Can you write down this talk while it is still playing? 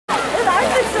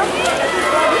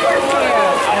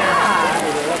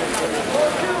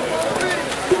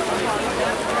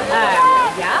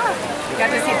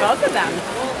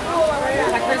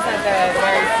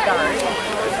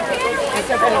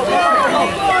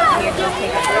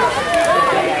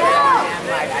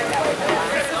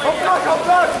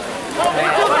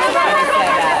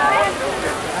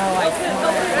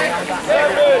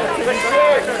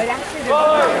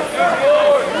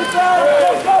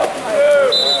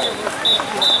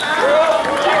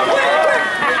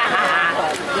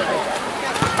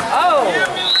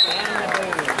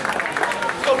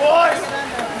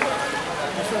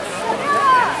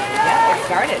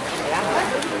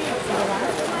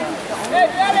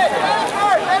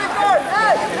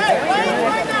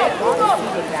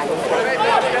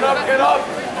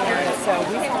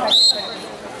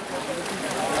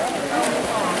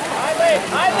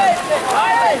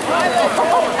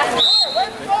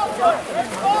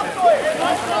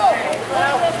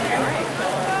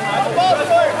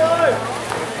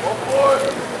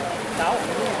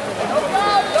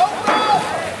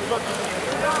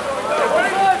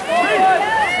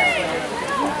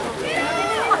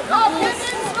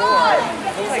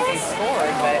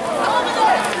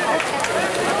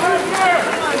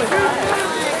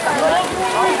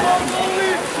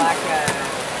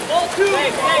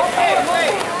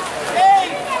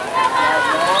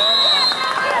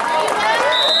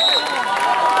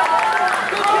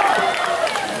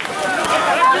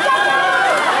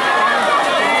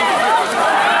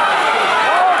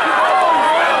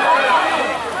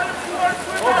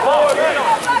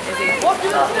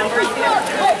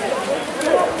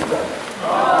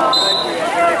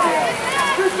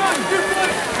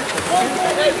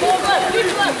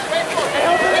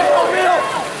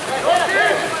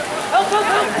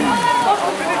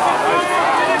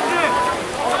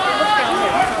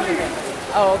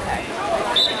Oh, okay.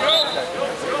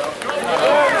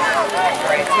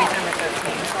 Right, so he's number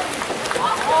 13.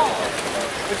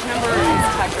 Which number is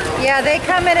Tucker? Yeah, they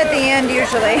come in at the end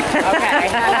usually. Okay.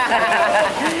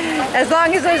 As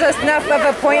long as there's enough of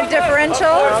a point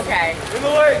differential. Okay. In the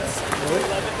legs.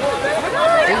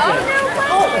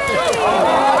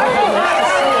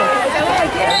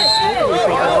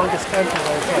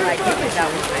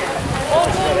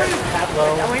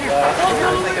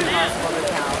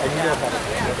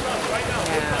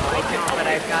 But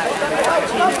I've got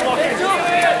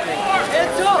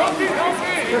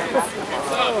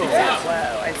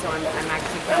and so I'm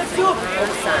actually counseling her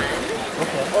son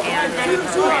and her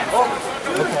grandson.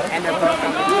 And they're both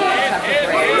on the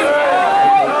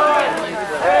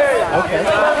Okay.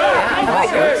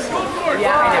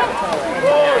 Yeah, I know.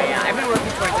 Yeah, I've been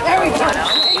working towards it. There we go.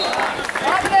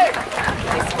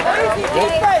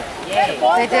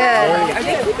 They did. Are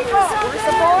they keeping the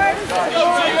board?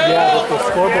 Yeah, the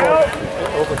scoreboard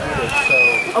overheated, so.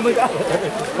 Oh my God.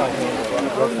 It's just by hand.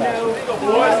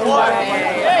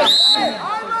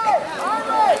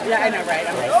 Yeah, I know, right?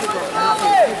 I'm like super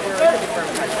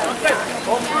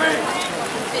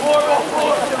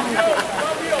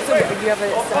So you have a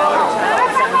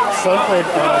Son played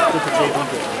with the JV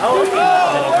game. Oh, okay.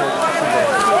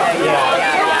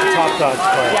 Yeah. Top dogs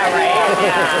play. Yeah, right.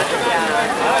 Yeah.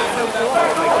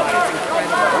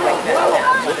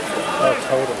 That's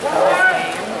so cool.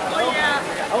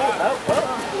 Oh my God, it's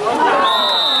incredible. Like this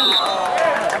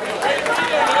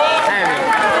now.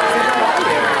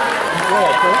 Oh,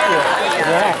 totally.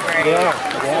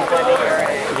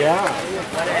 Yeah.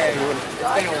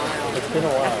 It's been a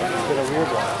while. It's been a weird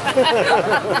while.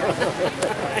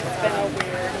 It's been a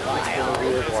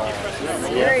weird while.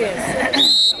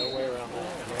 Serious. No way around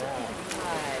that.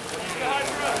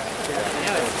 I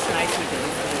know, it's just nice to do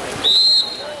this.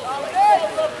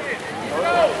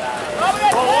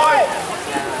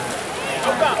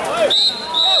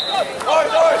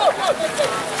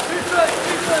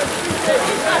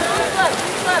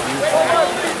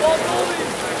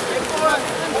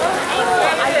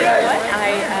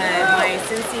 My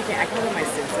Cincy family, I call them my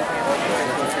Cincy family.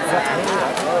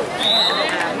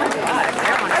 And my God,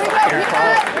 they're on fire.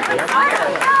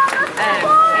 And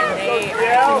they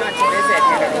came out to visit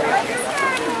and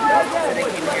so they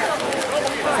came here.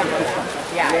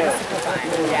 Yeah, it was super fun.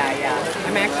 Yeah.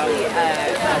 I'm actually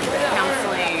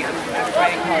counseling, I'm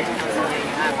writing college counseling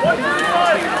to my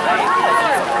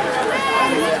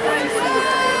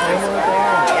Oh my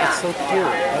God, that's so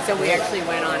cute. So we actually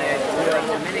went on a tour of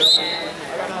Dominican.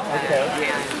 Okay.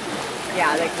 And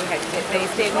yeah, like they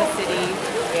stayed in the city.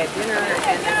 We had dinner in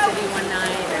the city one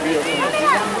night, and we stayed in the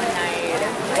museum one night.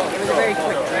 It was a very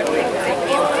quick trip. They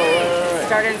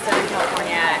started in Southern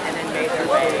California and then made their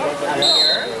way up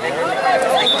here. And then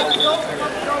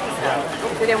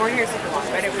so they weren't here super long,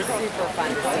 but it was super fun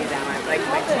to see them. Like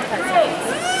my two cousins,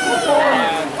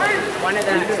 one of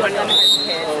them has kids,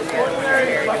 and the other one is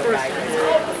married. So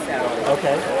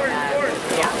Okay.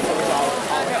 yeah, so it was all of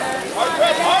them.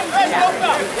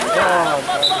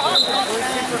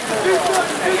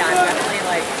 yeah, I'm definitely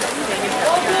like staying in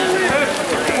touch with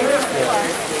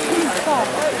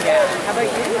yeah. How about you?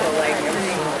 Like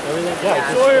everything? Everything,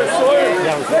 yeah. Sawyer!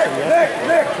 Yeah, I was with him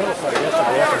yesterday.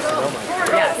 Yesterday up in Sonoma.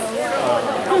 Yes.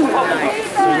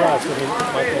 So yeah, so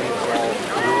my thing is all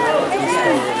East Coast and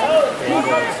so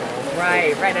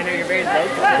Right. I know you're very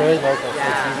local. very local, so Yeah. it's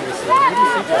easy to see. You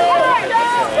just see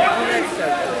That's so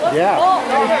cool. yeah.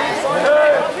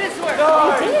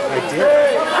 I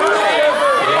did.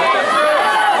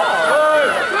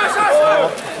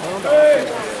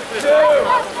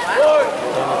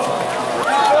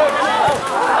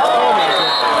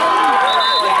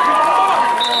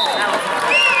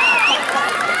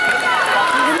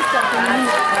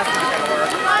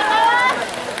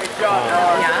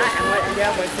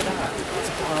 What's it about?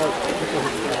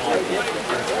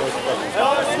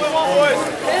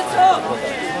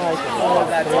 Oh,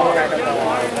 that's incredible.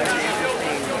 That's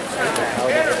interesting.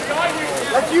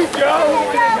 Let you go!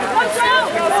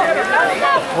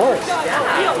 Of course.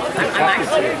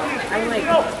 I'm like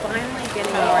finally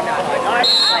getting more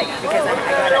knowledge. Like because I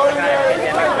got a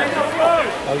pandemic.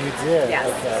 Oh, you did?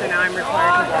 Yes. Okay. So now I'm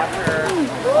required to walk her.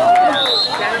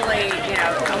 Generally, you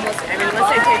know, almost. I mean, unless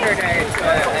I take her to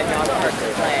a dog park to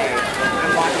play,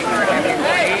 I'm walking her every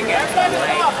morning. And so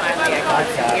like finally I got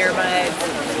some earbuds,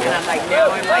 and I'm like now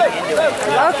I'm like into it.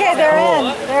 Okay, they're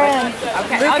in. They're in.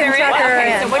 Okay. Luke and They're in. Tucker are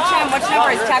Okay. in. So which number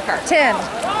is Tucker? 10.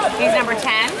 He's number 10.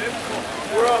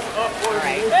 All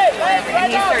right.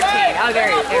 And he's 13. Oh, there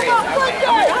he is. Okay. Oh my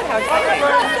God, how exciting.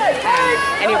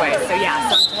 Anyway, so yeah,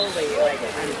 so I'm totally like,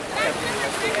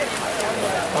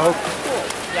 Oh,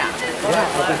 yeah.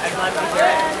 I'd love to hear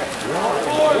it.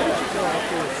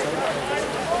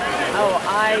 Oh,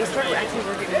 I started actually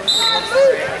working in the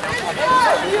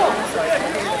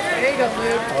there you go,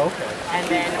 Luke. okay. And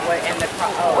then what? And the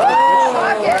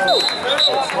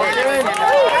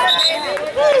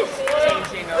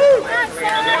changing over my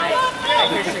career. I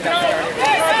officially got started with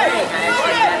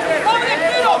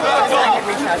I could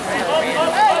reach out to my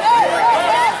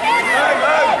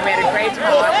we had a great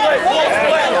talk.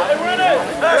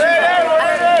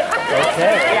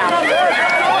 Okay. Yeah.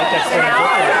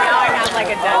 Now I have like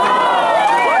a dozen.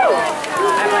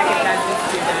 I have like a dozen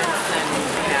students, and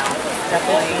you know,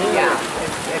 definitely, yeah.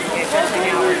 Especially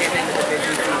now we're getting into the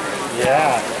busy season.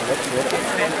 Yeah. It's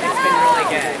been really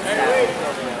good. So,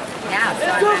 yeah,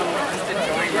 so I'm just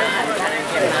enjoying that and kind of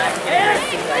getting my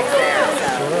feet like there.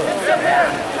 So,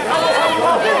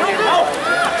 yeah.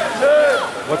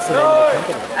 What's the name of the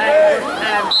company? The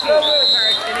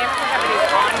name of the company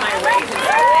is On My Way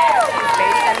Consulting. It's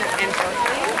based in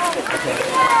Berkeley.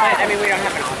 But, I mean, we don't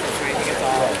have an office or anything. It's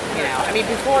all, you know. I mean,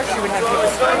 before she would have people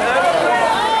start the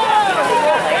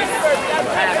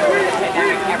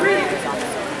pandemic, everything was on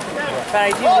Zoom. But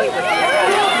I do meet with these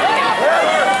guys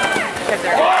because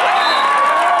they're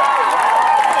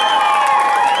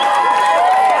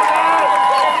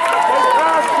I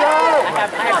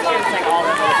have students like all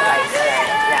over the place.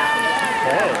 Yeah.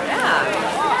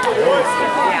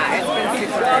 Yeah, it's been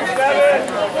super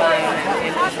fun and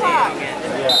interesting. And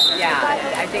yeah,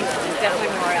 I think it's definitely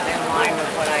more in line with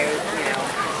what I was, you know, am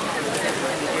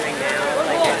doing now.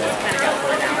 Like, I just kind of got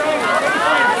burned out.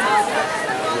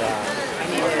 I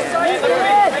need to fix it.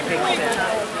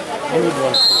 I need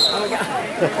one too. Oh my God.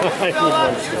 I need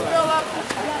one too.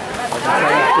 I'm trying to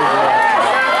figure out.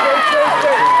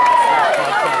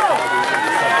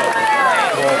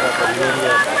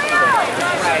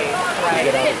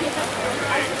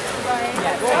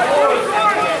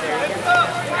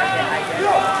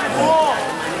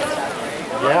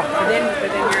 Yeah. But then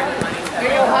you're in the money stuff.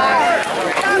 You're high.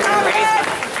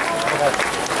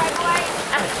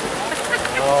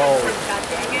 Oh. God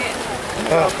dang it.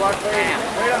 Yeah.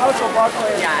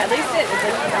 Yeah, at least I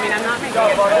mean, I'm not making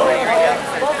as much money right now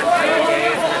because I'm 30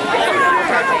 days and I'm not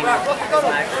charging as much as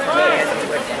I would.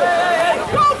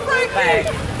 But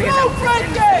because I'm just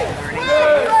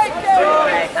in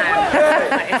learning.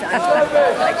 But it's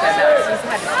unbelievable. Like, she's had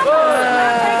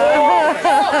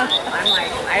I'm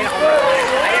like, I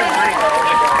didn't want to go over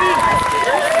there.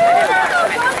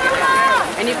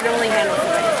 And you can only handle so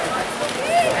many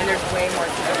students. And there's way more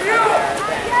students out there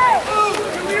than,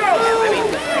 you know, I mean,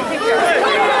 I think there's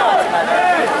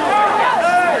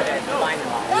to find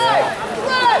them all.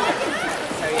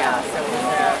 So yeah, so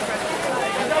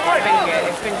it's been good.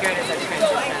 It's been good as a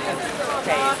transition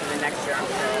phase in the next year. I'm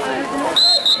sure.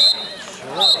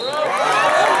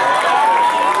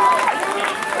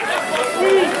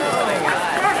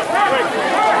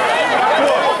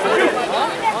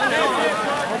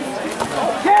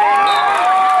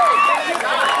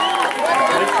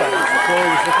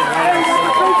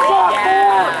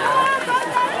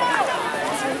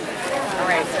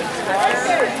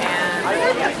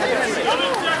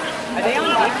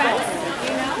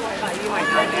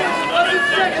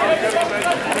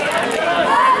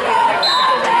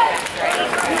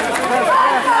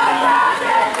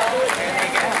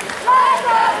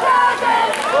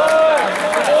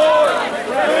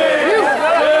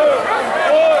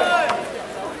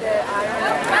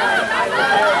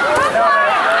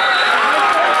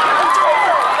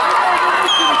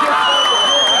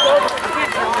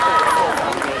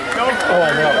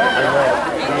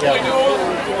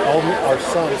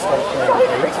 son started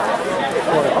playing flute.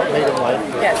 What made him like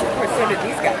it. Yes, of course, so did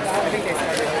these guys. I think they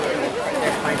started,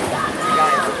 they're finding two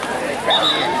guys throughout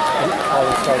the year. All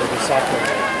they started with soccer.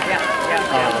 Yeah.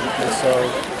 And so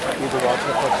we've been watching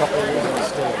it for a couple of years and it's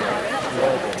still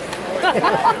good.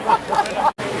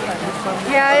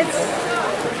 Yeah,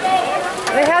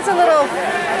 it has a little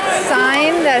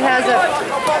sign that has a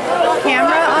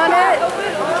camera on it.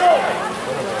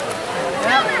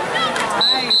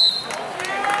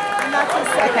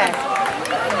 Okay.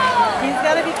 He's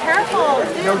got to be careful.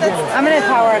 Dude, I'm going to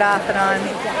power it off and on.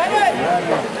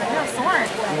 smart.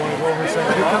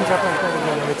 Who comes up and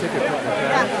let me take a picture?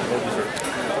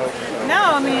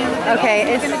 No, I mean...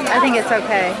 Okay, I think it's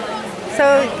okay.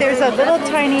 So there's a little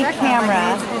tiny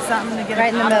camera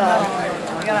right in the middle.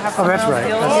 Oh, that's right.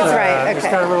 That's right, It's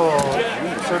okay. got a little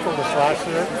circle with flash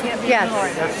there. Yes,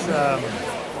 That's,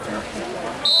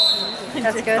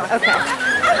 that's good. Okay.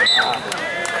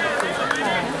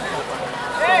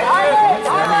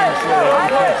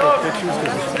 pictures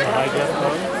because it's in high def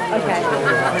mode. Okay.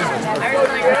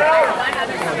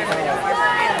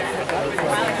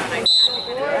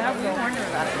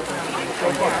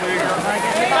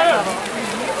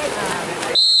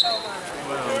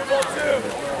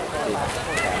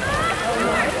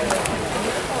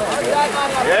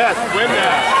 Yes, win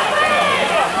that.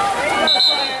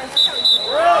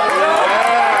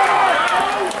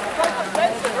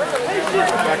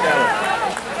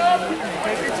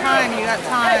 Take your time, you got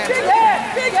time. Big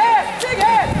head, big head, big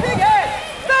head, big head.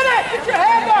 Spin it, get your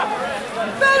hand up.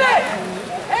 Spin it.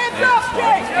 Hands up,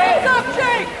 Jake. Hands up,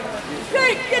 Jake.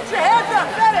 Jake, get your hands up.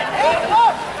 Spin it. Hands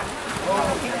up.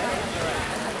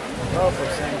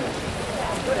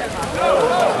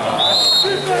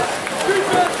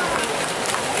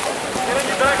 Get in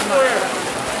your back square.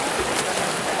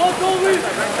 Ball goalie.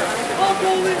 Ball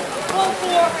goalie. Ball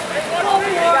four. Ball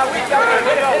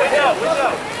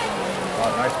four. Oh,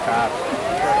 nice pass.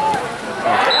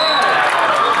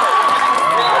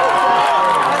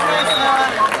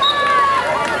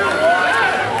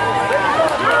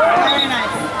 Very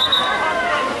nice.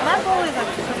 Well, that goalie's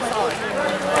like super solid.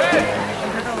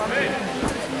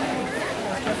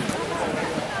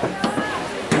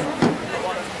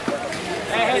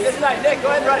 Hey, this side, Nick, go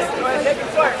ahead and run it. Go ahead, take it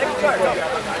short, take it short. Go.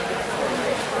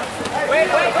 Wait,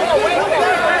 come on, wait.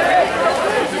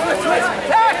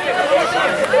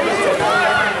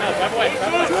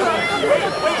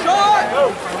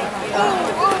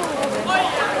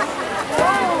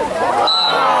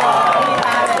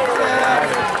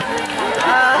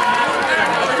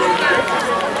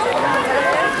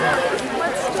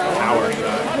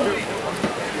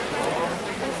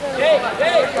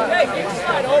 Hey, you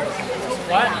slide over.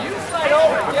 What? You slide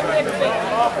over. Give Nick a big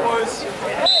off, boys.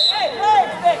 Hey,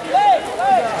 Nick, hey.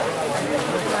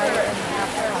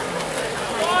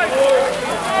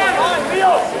 Come on,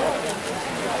 Leo.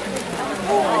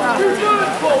 You're good.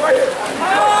 Pull right here.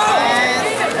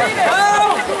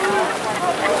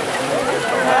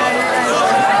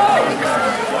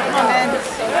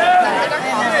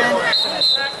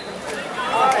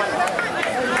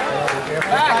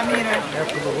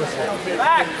 After the whistle.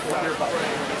 Back.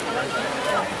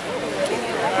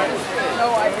 No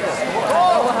idea.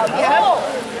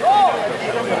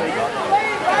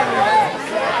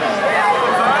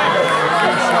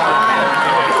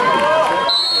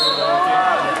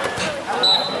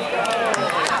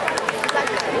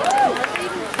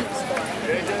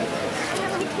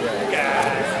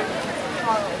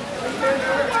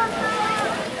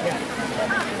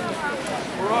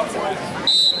 We're up, boys.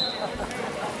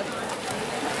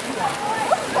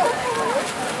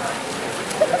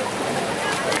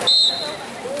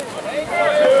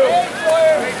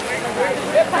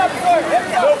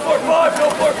 Go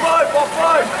for five, ball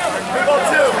five. Ball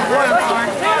two.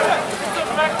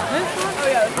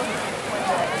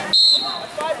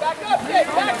 Back up, Jake,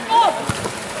 back up.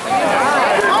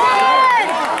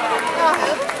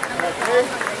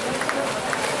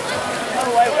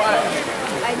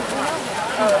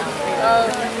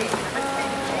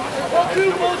 Ball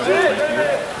two.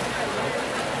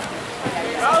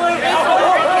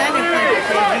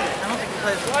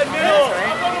 Right middle.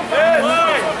 Yes,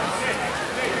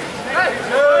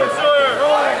 sir.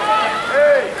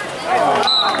 Hey.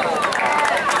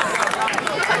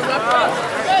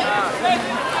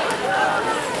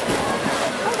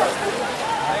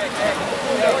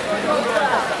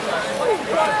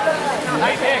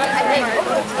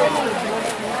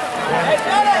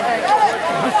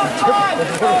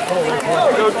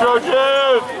 Go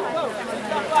Trojans!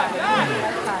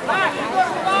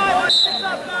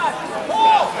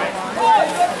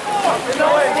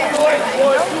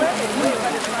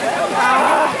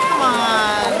 Back!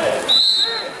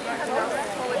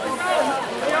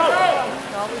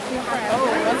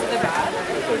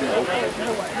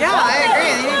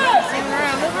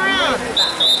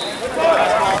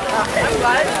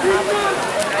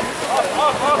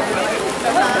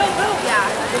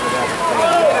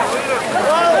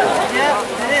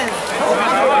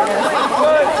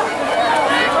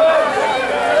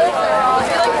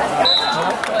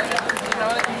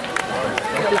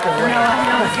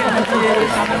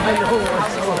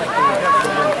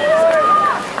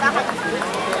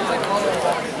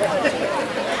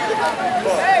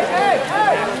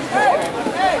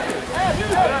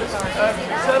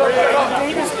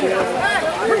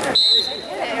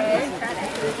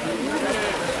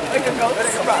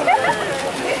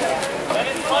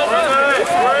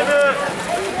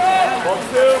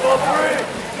 ball three.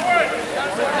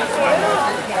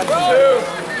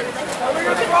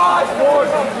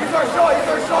 He's our shot, he's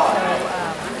our shot.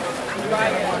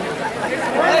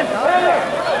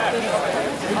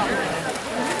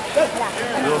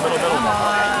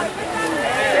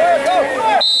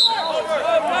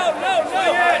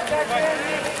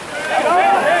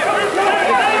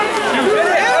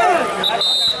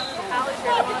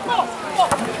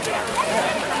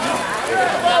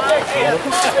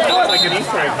 It's like an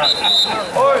Easter egg hunt.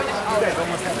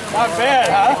 Not bad,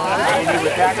 huh?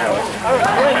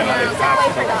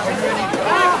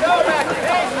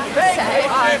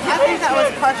 I think that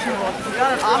was questionable. We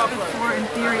got it off before, in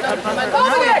theory, a buzzer.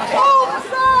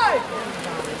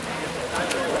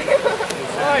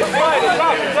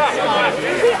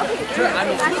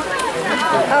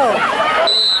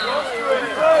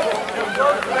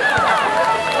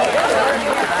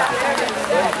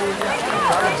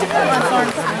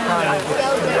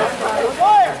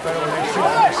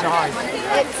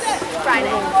 It's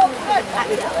Friday.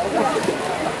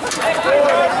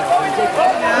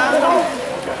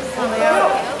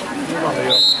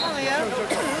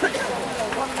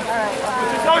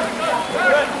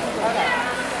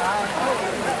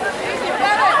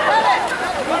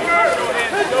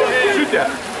 Shoot that.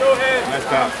 Nice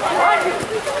pass.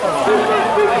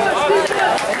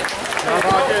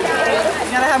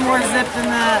 You gotta have more zip than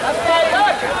that.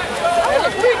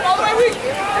 All the way weak.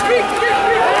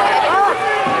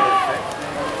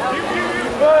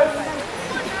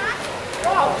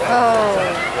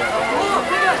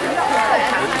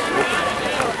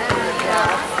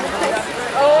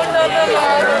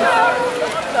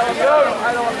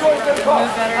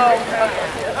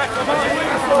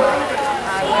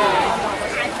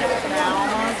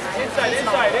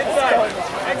 Inside.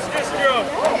 Extra stroke.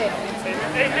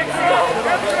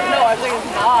 No, I think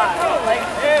it's not. Like,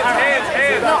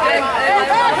 Hands. no,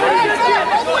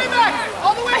 All the way back.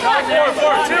 All the way back.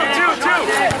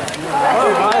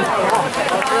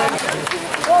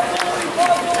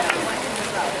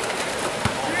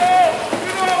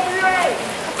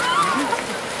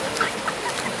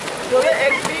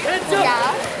 2.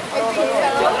 Yeah.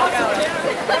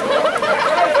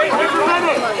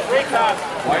 Great pass.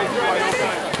 Why is your eye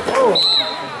open?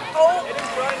 It is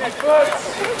trying next foot.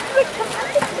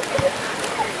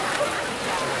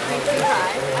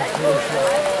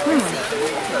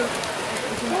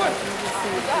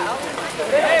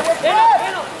 Hey, we're press.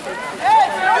 Hey,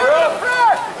 start in the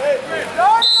press.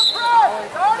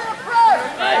 Start in the press.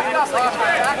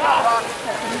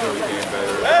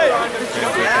 Hey.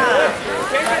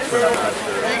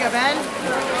 There you go, Ben.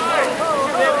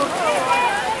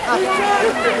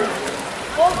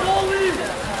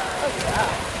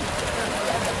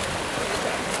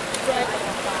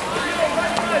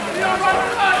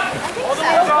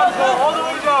 All the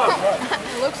way down.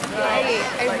 It looks great.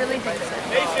 I really think so.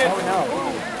 Patience. Oh, no.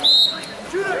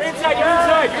 You're inside.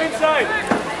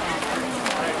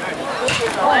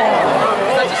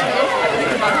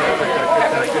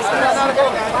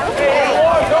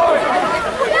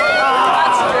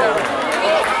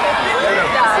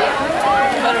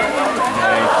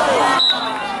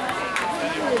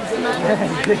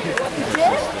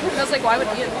 I was like, why would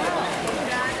he?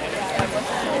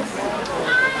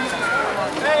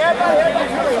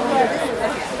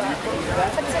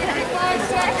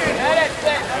 What's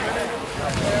that?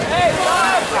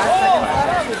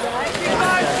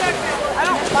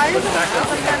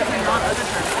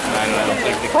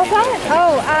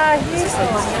 Oh, he's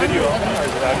Video.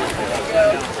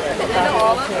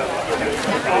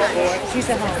 she's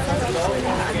at home.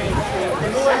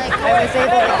 I was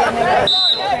able to get him a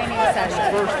training session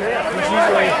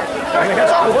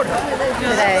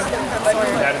today.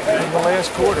 In the last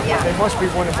quarter, Yeah. they must be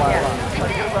winning by a lot.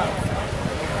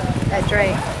 That's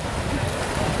right.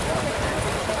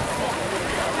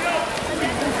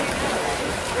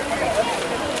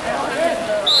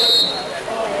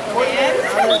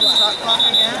 Shot clock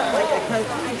again.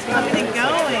 It's coming and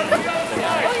going.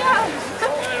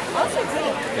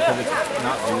 Because it's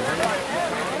not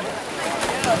losing.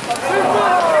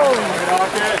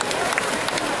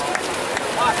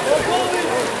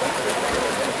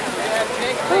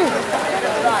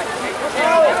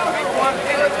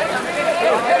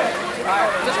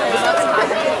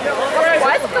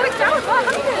 Why is it going down?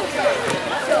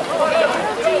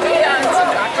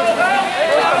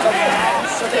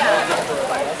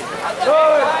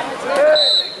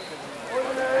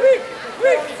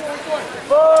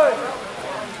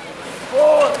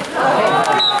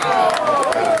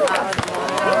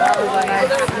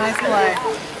 Nice play.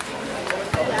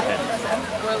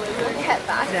 Head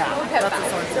back. Yeah, that's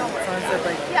a sword.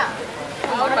 Yeah.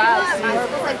 Oh, fast.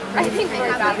 I think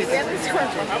we're about to get this one.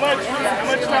 How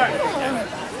much time?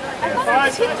 I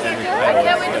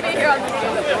can't wait to be here on the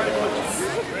field.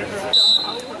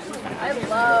 I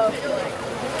love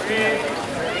 3,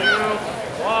 2,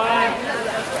 1.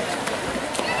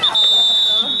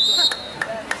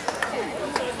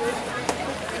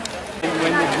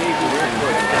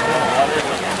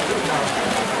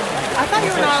 I thought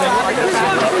you were not allowed to go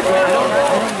back.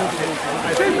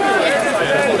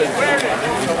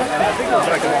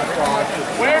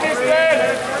 Where is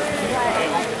it?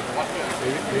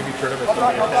 Maybe tournament. Help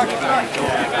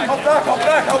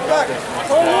back.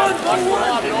 Go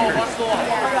one.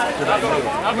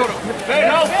 Ben,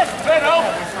 help!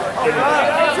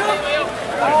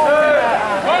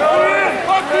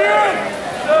 Fuck you in!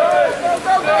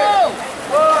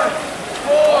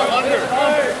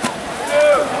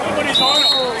 Nobody's on him.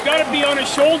 You gotta be on his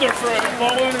shoulder for a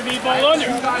ball under to be ball under.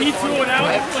 He threw it out,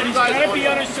 but he's gotta be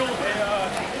on his shoulder.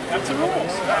 That's the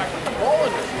rules.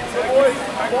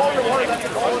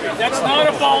 That's not a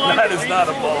ball under. That is not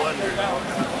a ball under.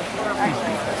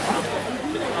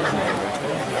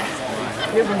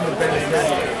 Give him the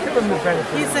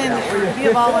benefit. He's saying that to be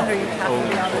a ball under, you have to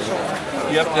be on the shoulder.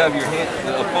 You have to have your hand,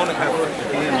 the opponent has to put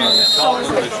the hand on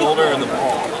the shoulder and the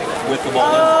ball with the ball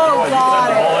under. Oh,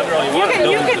 got it. You can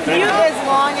defend. mute as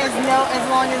long as no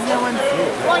one,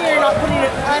 as long as you're not putting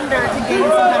it under to gain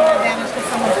some kind of advantage because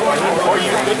someone's going Or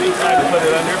you could decide to put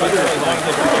it under, but as long as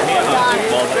you put your hand on the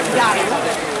ball under. Got it.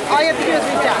 All you have to do is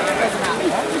reach out. It doesn't matter.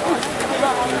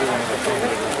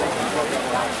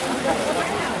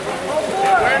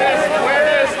 Awareness.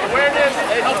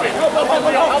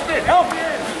 Hey, help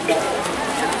it.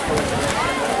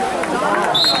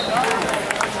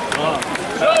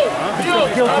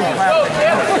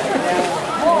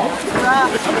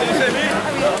 Rough.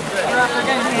 They're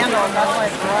getting handled. That's why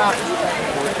it's rough.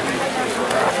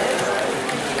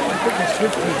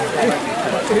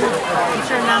 I'm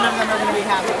sure none of them are going to be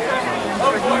happy. I'm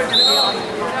sure he's going to be on.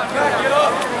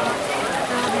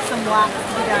 There will be some laps to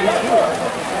be done. In the pool,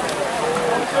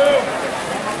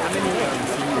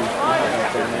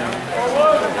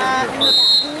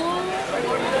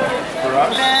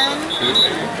 Ben,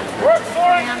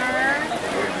 Tanner,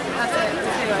 that's it.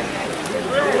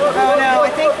 Oh no, I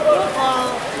think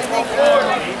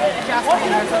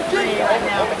Justin has a 3 right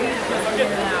now, but he's just in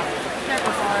and out. Check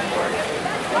this on.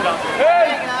 There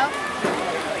you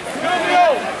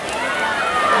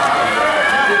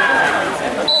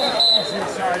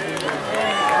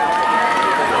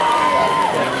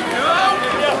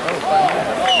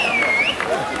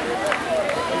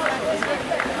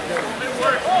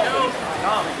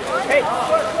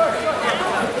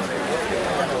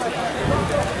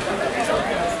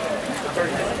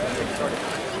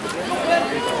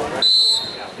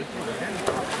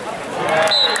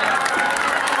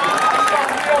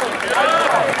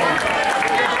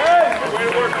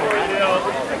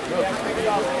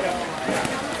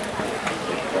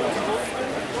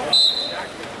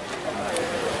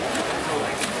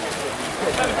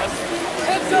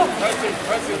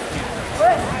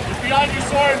Behind you,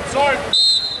 sword.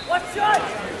 One shot.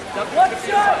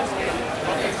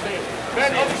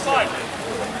 Ben,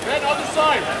 other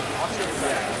side.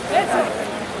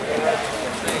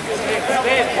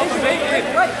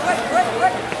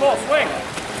 Right. Close, swing.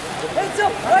 Heads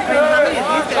up. Right. How many of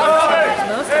these guys are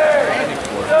most of them?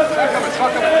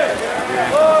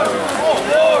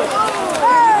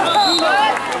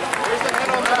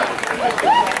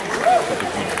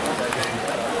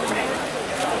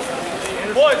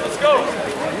 Boys, let's go.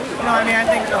 No, I mean, I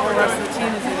think the whole rest of the team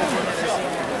is in the team that they're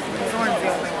seeing. Zorn's the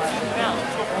only one.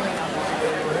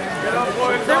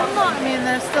 They're not, I mean,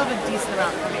 there's still a decent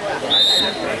amount coming back.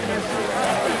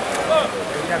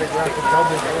 Gotta go out to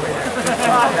double.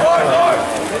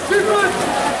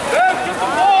 Ben, get the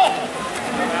ball.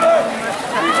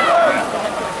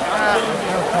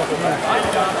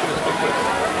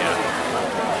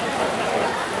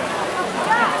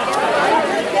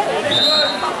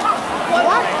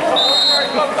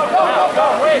 Go,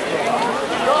 wait.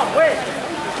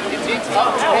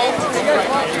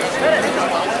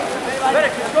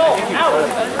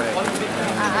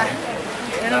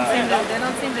 They don't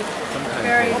seem to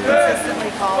very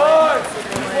consistently call it.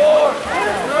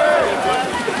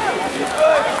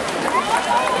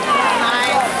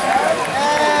 Nice.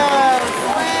 Oh,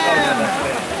 slam.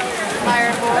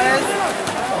 Fire, boys.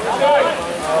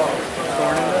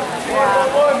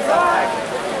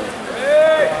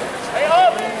 Hey,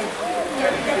 up.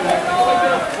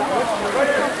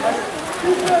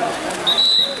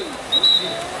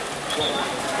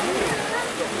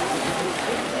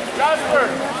 Jasper.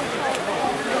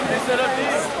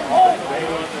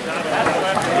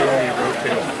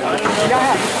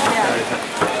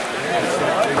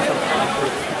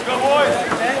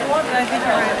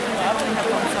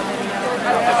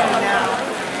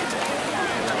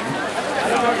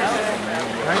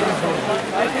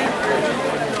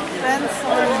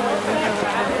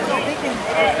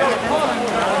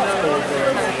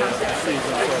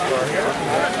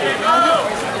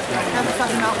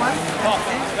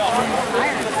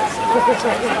 Best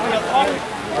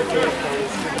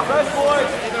boys.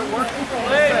 They're working for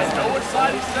legs. Know which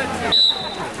side he's sent to.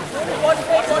 Watch.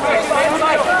 Stay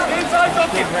inside. Stay inside,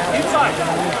 Duncan. Inside.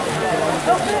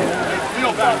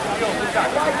 Wheel back. Wheel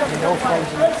back.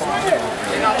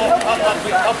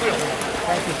 Up wheel.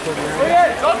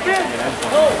 Duncan.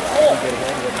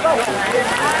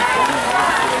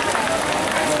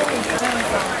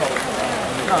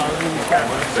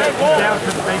 Down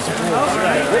to the basic rules.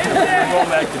 Go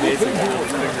back to basic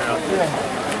rules. Figure out.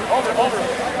 Over.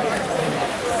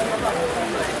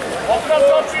 Open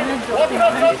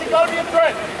up, Duncan. Gotta be a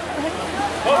threat.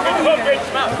 Okay,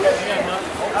 mouth.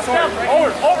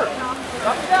 Over.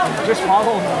 Just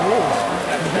following the rules.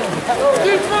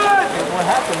 What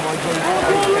happened was they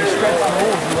stretched the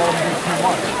rules and let them do too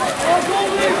much.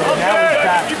 So now we're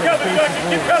back to the basic rules.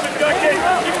 Keep coming, Duncan.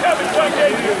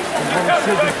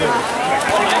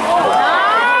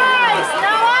 Nice,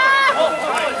 Noah!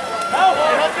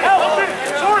 Help it.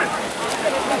 Short it.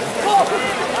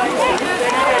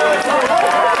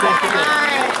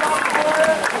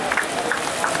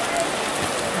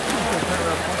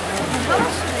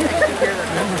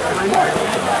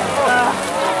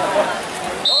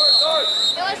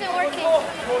 It wasn't working.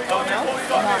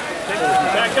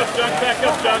 Back up,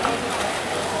 Chuck.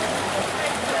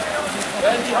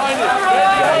 Stand behind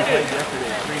it.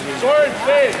 Short and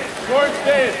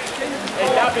stay. Hey,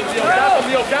 cap and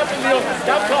Leo.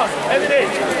 Cap toss.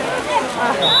 Emanate.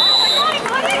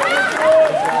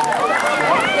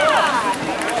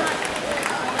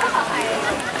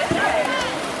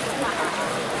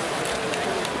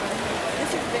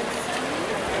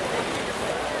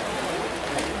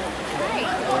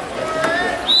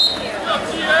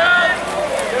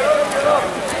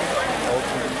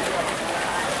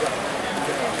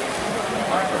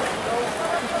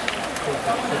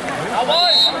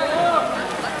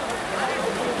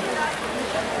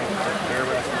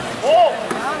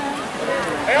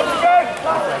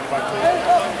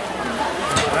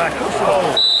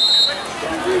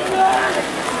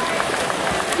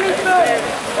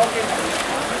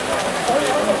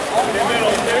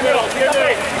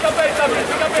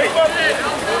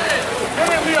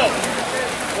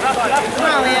 Come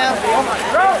on, Leo.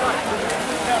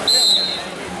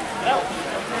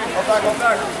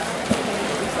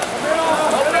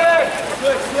 Go back.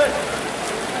 Switch.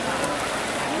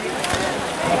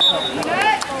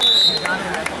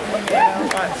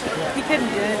 He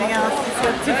couldn't do anything else. He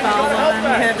had 2 fouls on him. He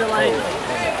had to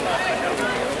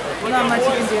not much you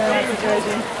can do in that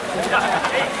situation.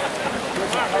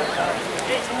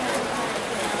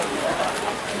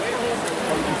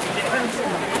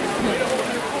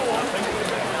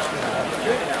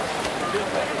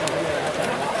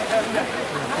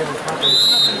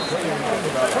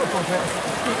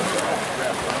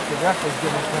 The ref was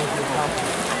giving plenty of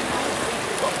confidence.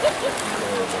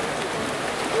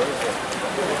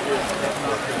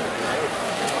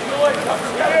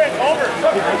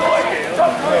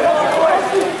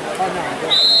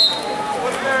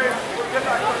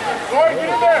 Sorry, get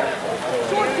in there.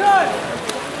 Short time.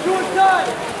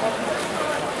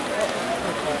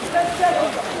 10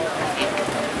 seconds.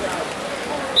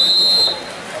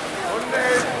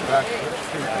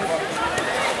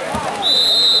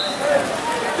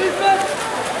 Defense.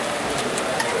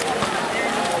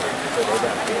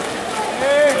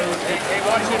 Hey,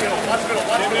 watch the middle.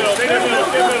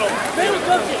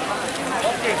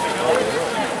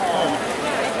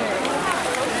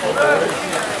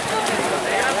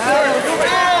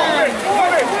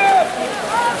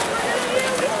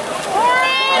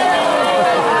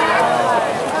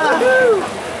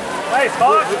 Nice,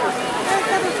 Hawk.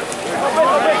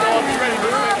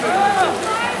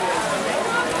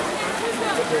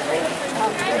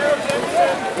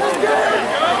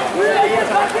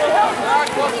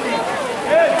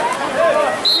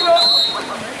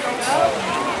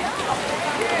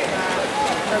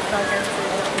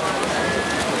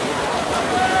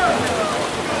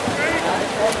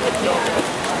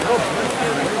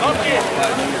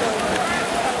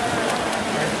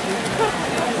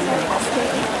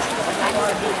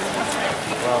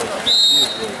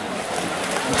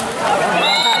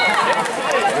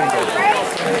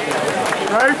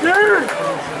 Right there!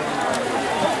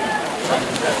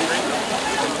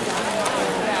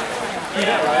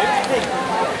 Yeah, right?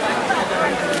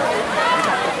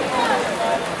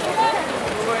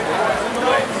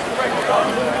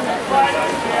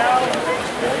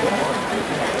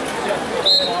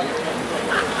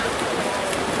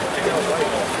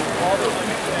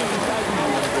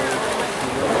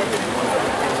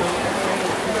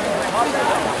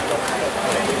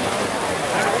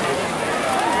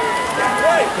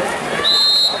 Right.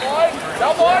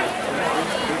 Cowboy!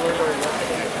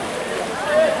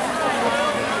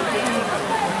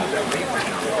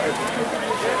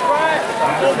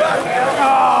 Go back.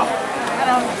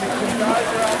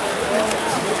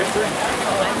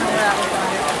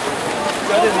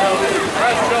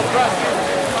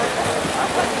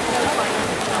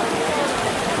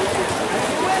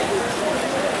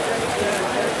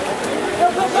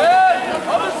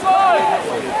 Other side!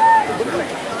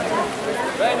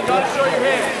 Ben, you gotta show your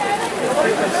hand.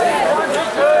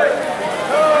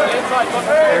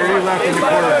 30 left in the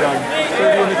quarter, Doug.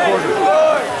 30 in the quarter.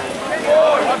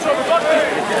 Watch over Bucky.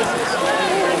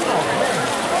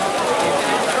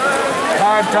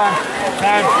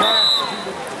 Time.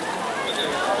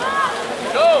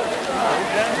 Go!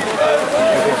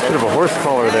 Bit of a horse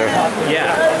collar there.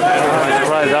 Yeah. I'm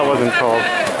surprised that wasn't called.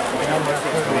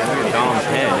 Dom's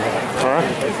head. Huh?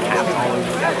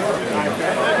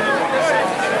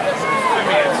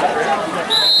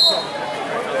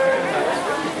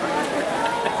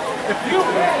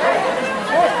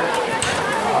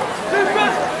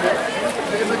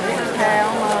 Okay,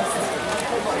 almost.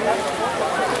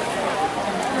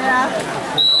 Yeah.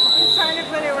 He's trying to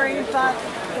put it where he thought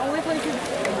the only place he...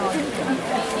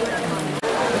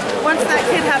 Once that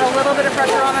kid had a little bit of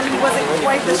pressure on him, he wasn't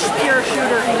quite the pure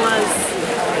shooter he was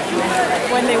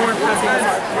when they weren't pressing as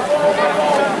hard.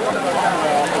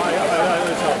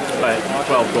 But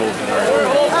 12 goals in a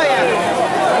row. Oh yeah.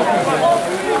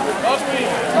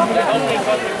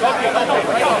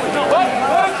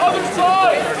 Other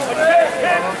side!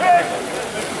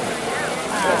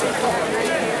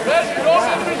 Best cross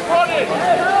in front of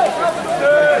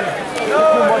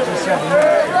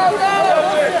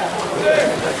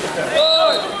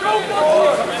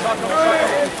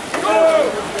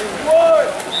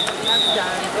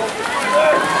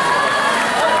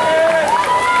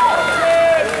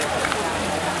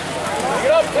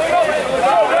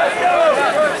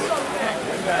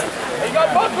You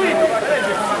got Buckley!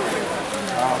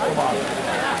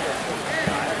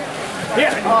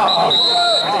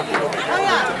 Oh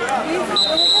yeah. He's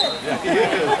really good.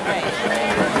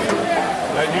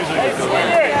 That usually would go in.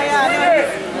 Yeah, no, he's really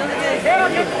good. Tanner,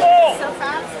 get the ball! So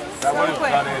fast, so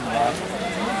quick. Yeah,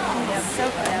 so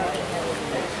quick.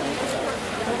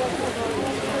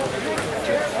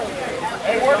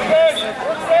 Hey, work this!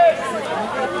 Work this!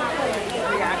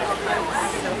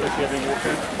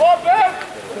 Ball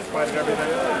back!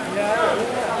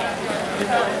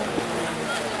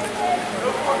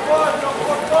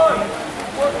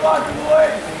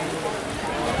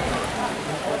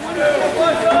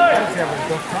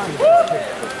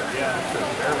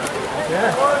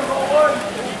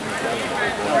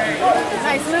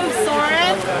 Nice move,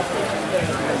 Soren.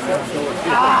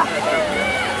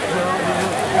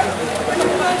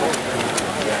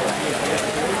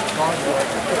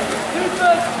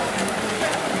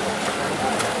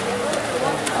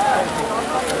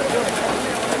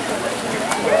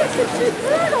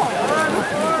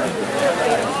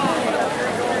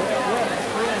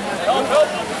 Help!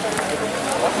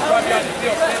 Watch the drive behind the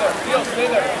field. Stay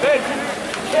there. Ben!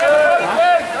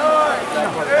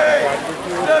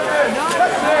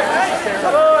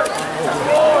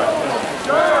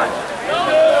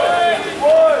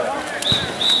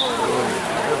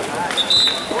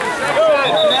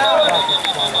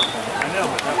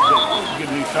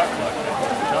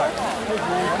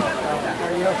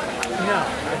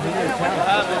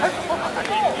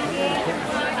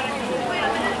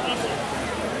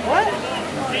 What?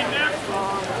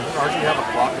 Doesn't have a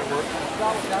clock at work?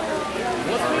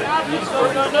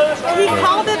 He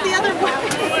called it the other way.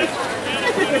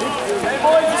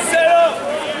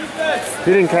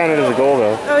 He didn't count it as a goal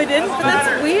though. Oh, he didn't? But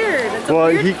that's weird. It's a Well,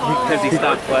 weird he call. Because he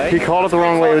stopped play? he called it the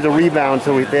wrong way. It was a rebound,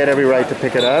 so they had every right to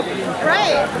pick it up.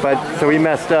 Right. But so he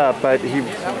messed up, but he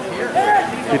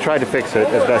tried to fix it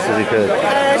as best as he could.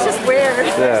 It's just weird.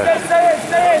 Yeah.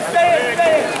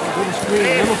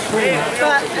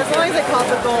 But as long as they called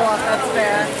the goal off, that's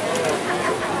fair.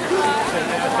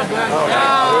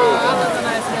 Oh, that was a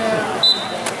nice move.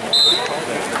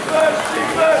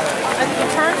 I think you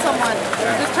turn someone.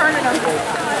 Just turning them.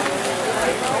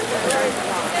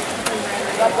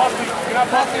 You're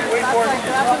not Buckley. Wait for it.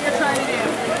 That's what you're trying to do.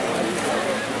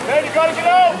 Ben, you gotta get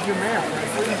out!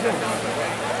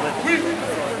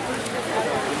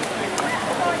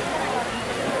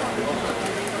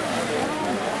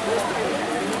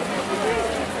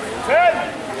 Ben!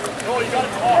 No, you gotta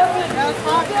talk. Gotta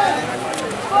talk, guys.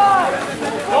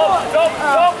 Jump!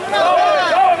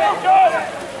 Go!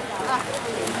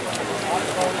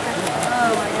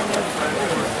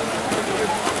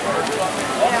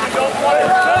 Don't play it.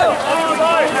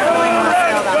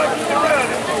 Outside.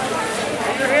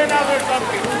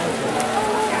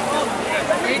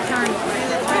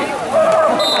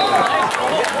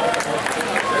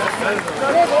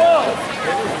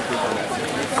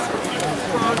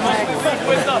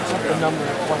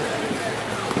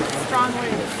 Strong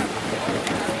wind.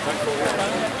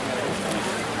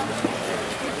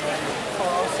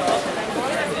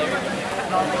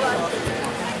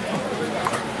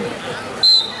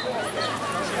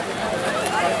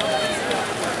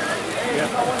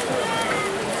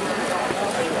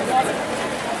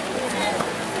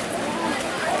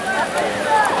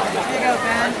 Here you go,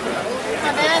 Ben. Come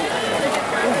on, Ben.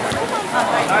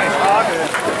 Nice, hog.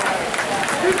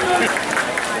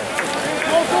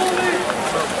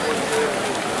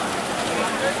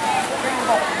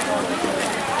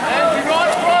 And run,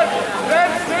 run. Then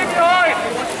stay behind.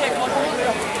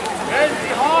 Then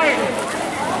behind.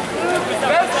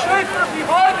 Then Schaefer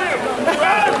behind you.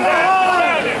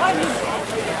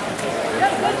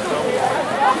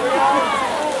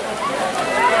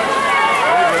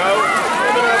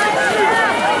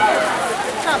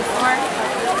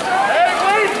 Hey,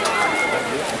 wait!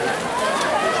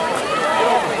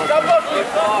 Stop up!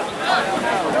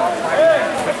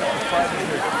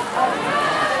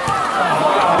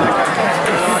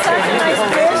 Such a nice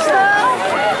fish, though.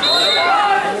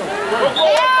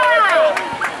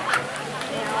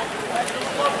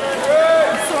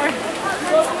 I'm sorry.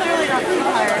 It's clearly not too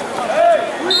tired.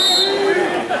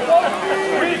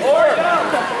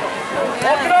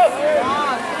 Walk it up!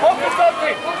 Focus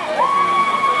something!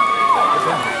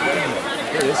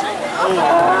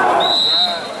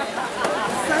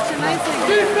 Such a nice thing.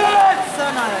 Defense! So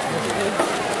nice.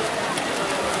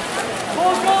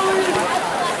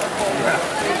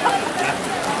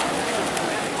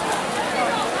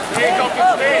 Stay,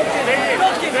 Duncan, stay in.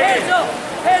 Hands up!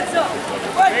 Hands up!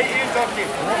 Stay in, Duncan.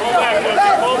 Pull back,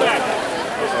 Duncan, pull back.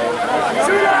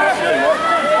 Shoot at him!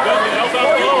 Duncan, help out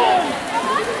below.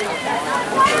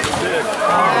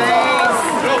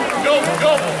 Go, go,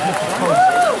 go!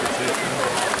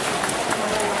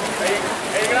 Hey,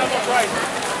 get out of right.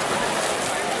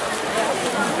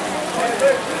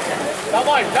 Down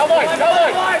line, down line, down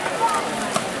line!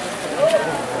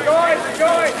 Keep going, keep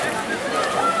going!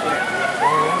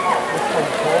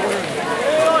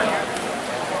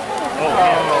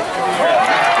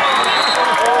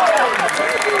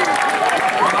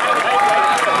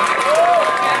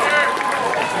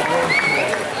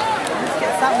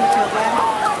 Get something to feel good.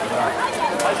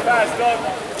 Nice pass, Doug.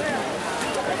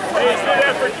 Hey, it's good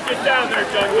effort to get down there,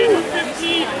 Duncan.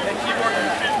 215. And keep working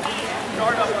 15.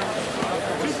 Guard up on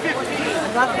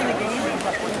 215. Left in the game.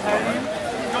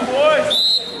 Go, boys.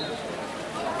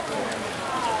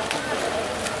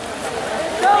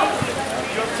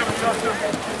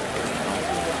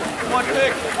 Come on,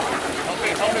 Nick.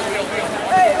 Help me, wheel.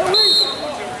 Hey, Elise!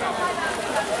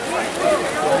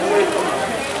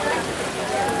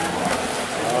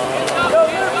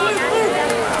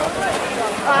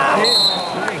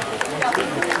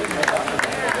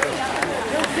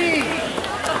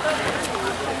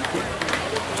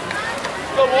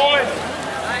 Go, boys.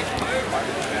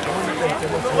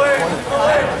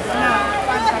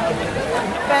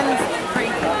 Ben's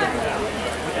crazy.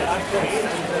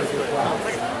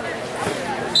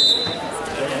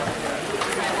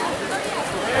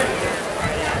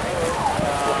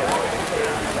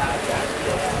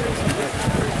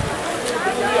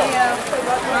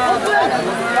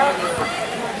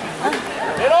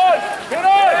 Hit on! Hit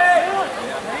on!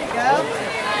 There you go.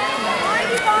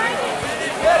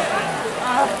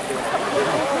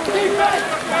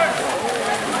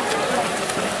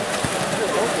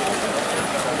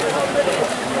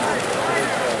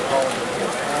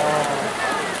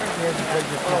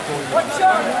 Watch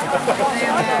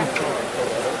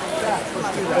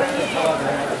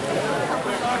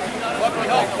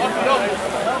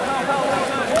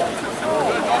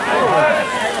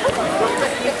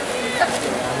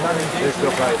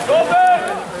Go back!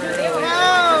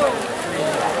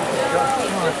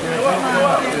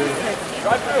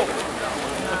 Drive through.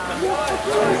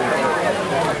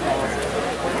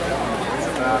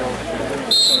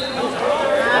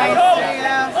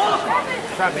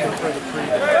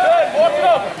 Hey, walk it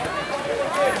up!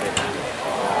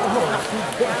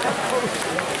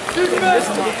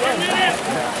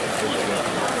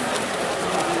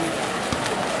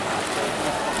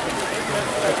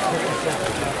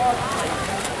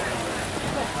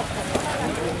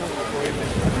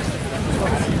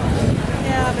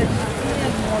 Yeah, but he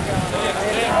has more going.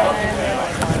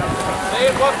 Stay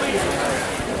in, Buckley.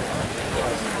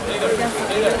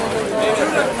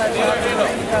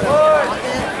 One,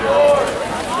 4,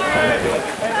 3,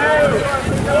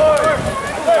 2, 1.